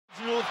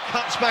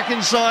cuts back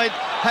inside,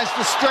 has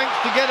the strength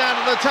to get out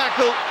of the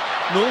tackle.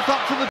 North up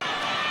to the...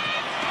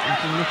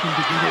 looking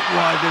to get it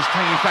wide. There's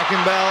Tanguy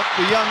Fakembao,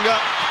 the younger.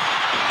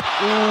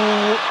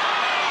 Ooh.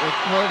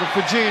 Well, the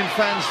Fijian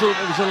fans thought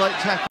it was a late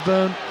tackle.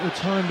 Burn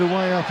time to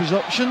weigh up his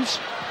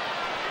options.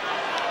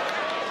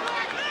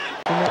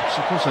 Phillips,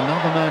 of course,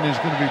 another man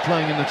who's going to be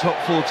playing in the top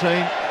 14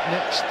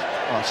 next.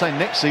 Well, I say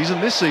next season,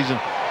 this season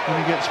when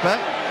he gets back.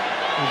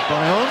 There's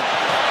Bayon.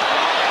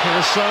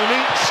 Keresoni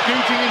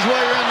scooting his way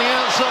around the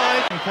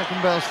outside.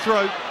 Fakembao's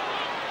throat.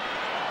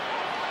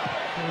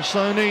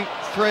 Keresoni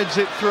threads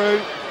it through.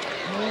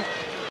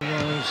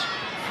 Goes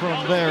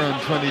from there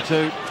on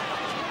 22.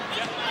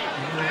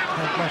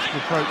 Pragmatic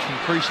approach from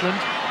Priestland.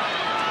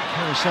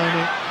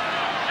 Keresoni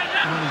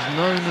is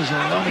known as a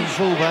running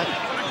fullback.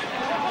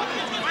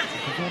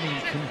 Again,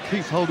 he can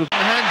keep hold of.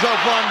 Hands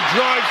off one,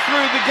 drives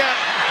through the gap,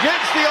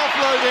 gets the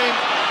offload in.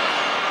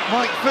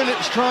 Mike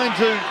Phillips trying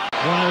to.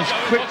 Wales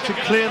quick to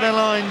clear their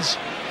lines.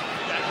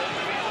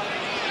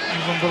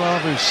 Ivan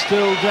Balavu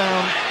still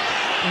down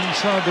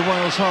inside the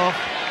Wales half.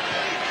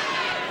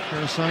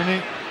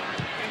 Keresoni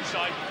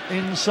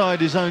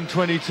inside his own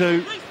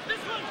 22.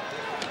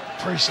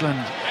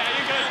 Priestland.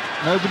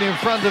 Nobody in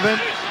front of him.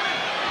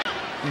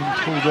 In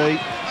full D.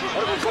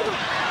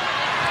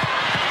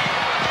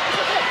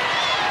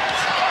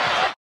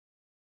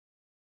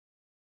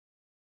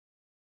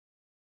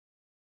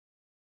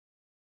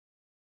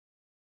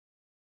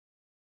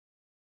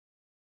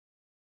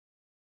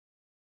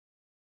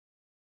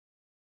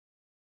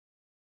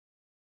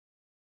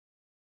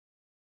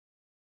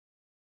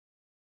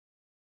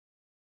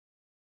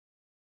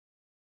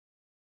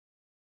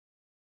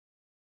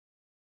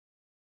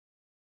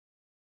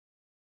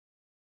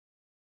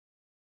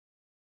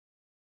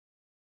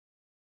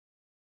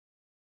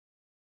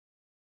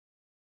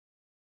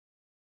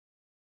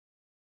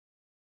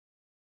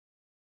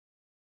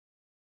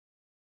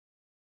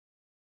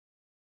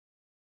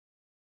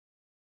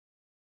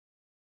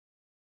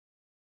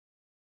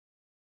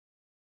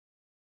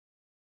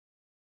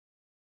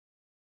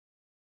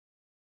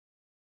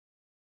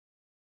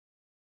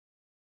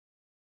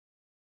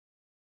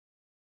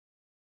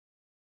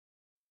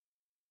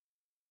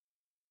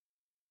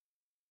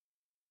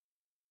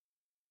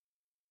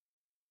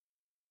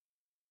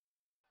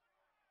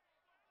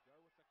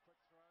 Quick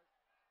throw.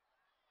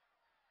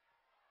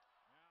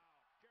 Now,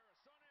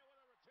 Keresoni with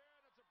a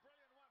return. It's a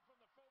brilliant one from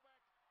the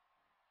fullback.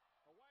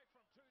 Away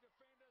from two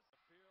defenders.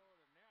 The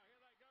field, and now here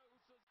they go,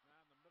 Usuz.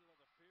 Now in the middle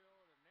of the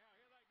field, and now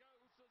here they go,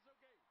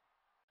 Usuzuki.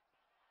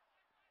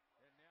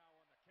 And now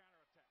on the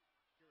counter-attack,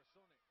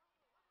 Keresoni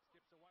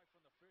skips away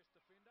from the first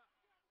defender.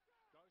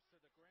 Goes to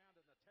the ground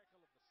in the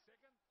tackle of the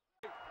second.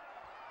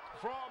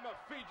 From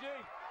Fiji,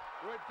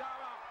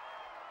 Redama.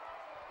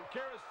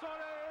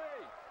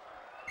 Keresoni!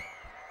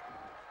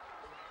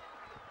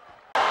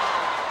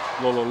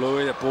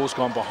 Lololui, that ball's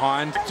gone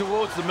behind.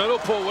 Towards the middle,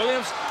 Paul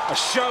Williams, a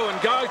show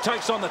and go,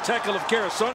 takes on the tackle of Keresoni.